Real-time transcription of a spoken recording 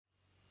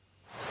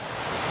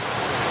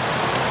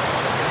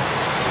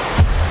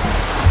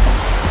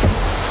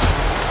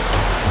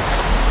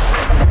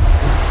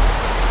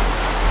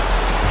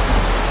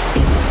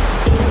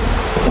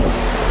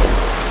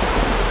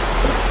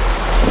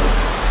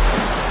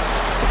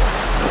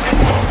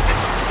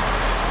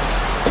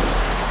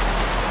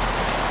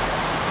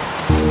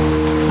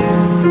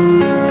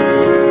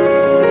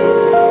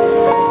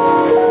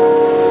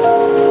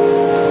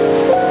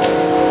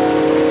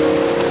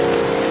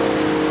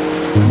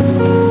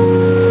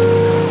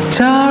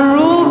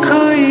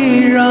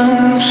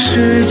让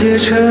世界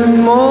沉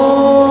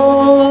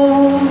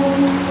默，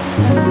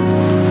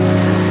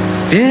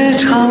别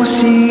吵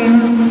醒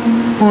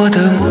我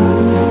的梦。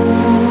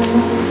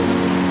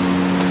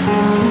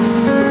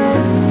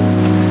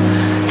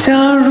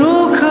假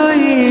如可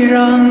以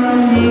让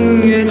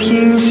音乐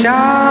停下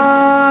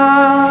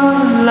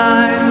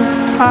来，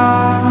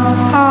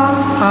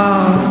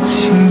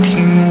倾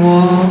听我。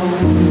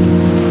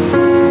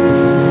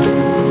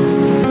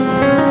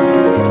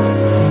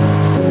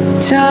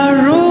假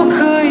如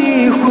可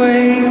以回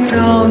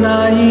到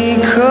那一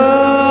刻，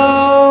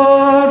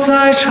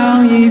再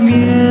唱一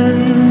遍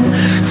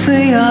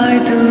最爱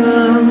的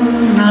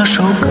那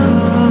首歌。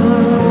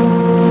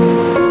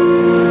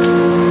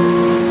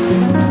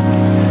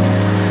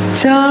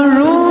假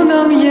如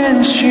能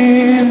延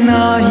续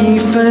那一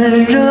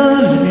份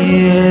热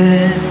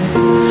烈，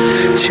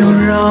就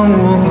让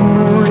我固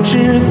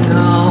执到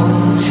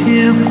结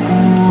果。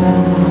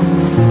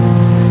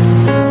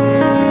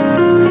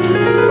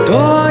多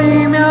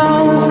一秒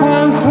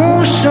欢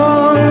呼声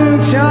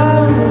将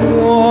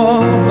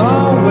我包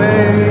围，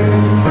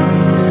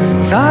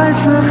在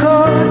此刻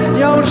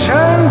要沉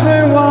醉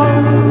忘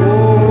我。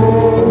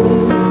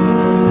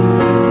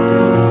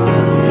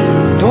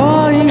多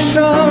一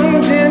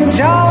声尖叫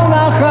呐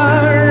喊，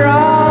让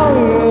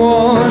我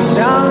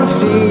想起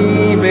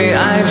被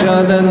爱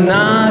着的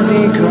那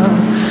几个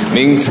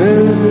名字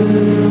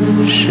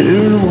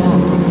是我。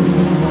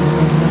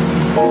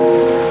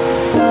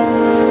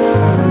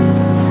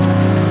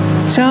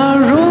假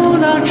如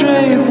那追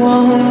光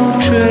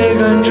追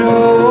赶着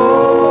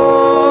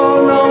我，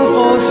能否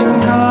请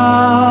它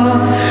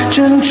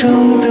真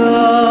正的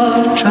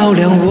照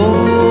亮我？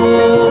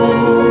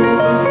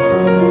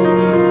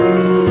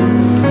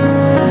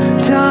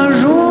假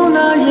如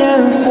那烟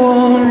火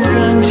燃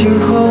尽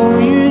后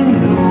陨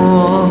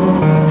落，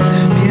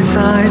别在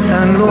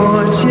散落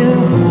间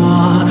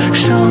划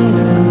伤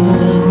我。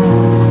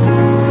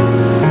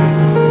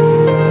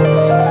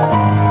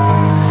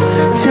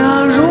假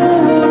如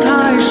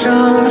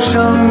剩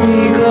一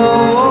个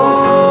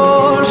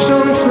我，生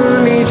死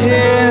力竭，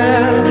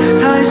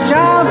台下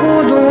孤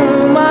独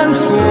满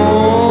座。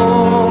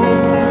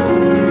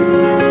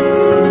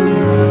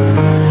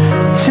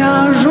假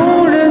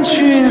如人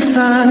群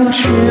散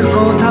去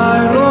后太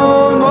落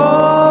寞，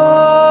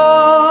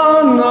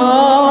能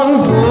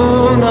不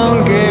能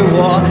给我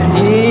一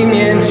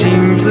面镜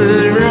子，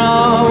让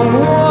我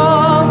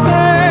陪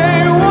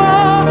我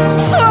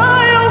所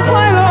有快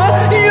乐，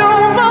拥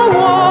抱我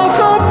和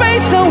悲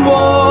伤我。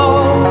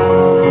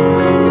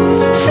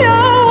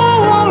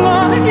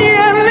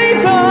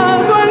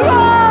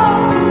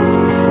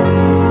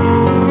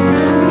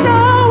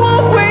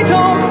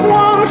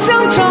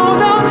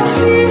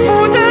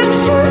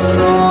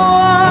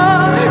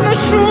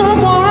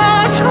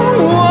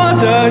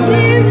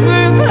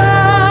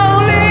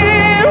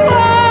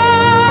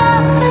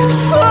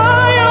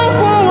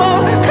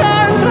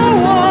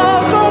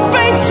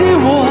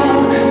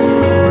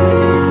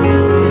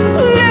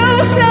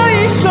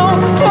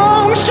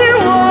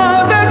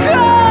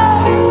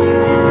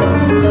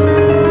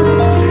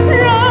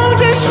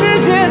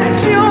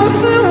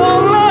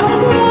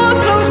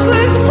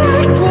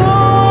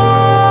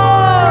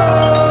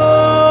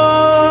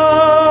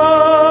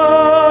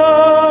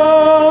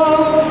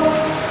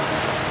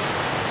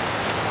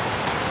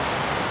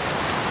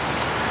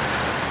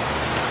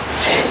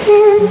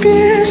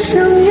别想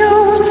要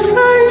再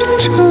拯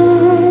救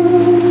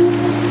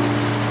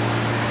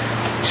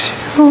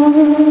我。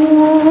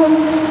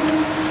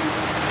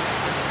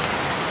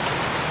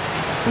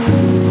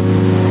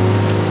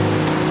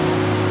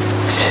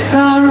假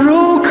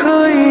如可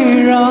以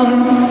让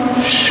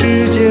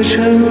世界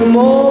沉默，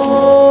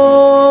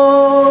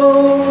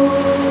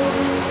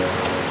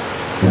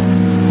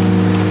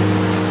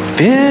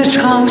别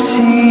吵醒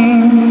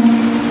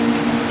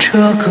这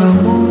个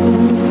梦。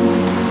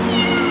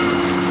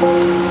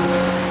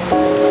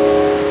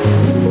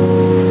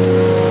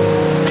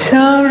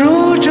假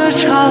如这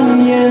场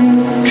演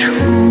出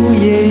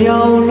也要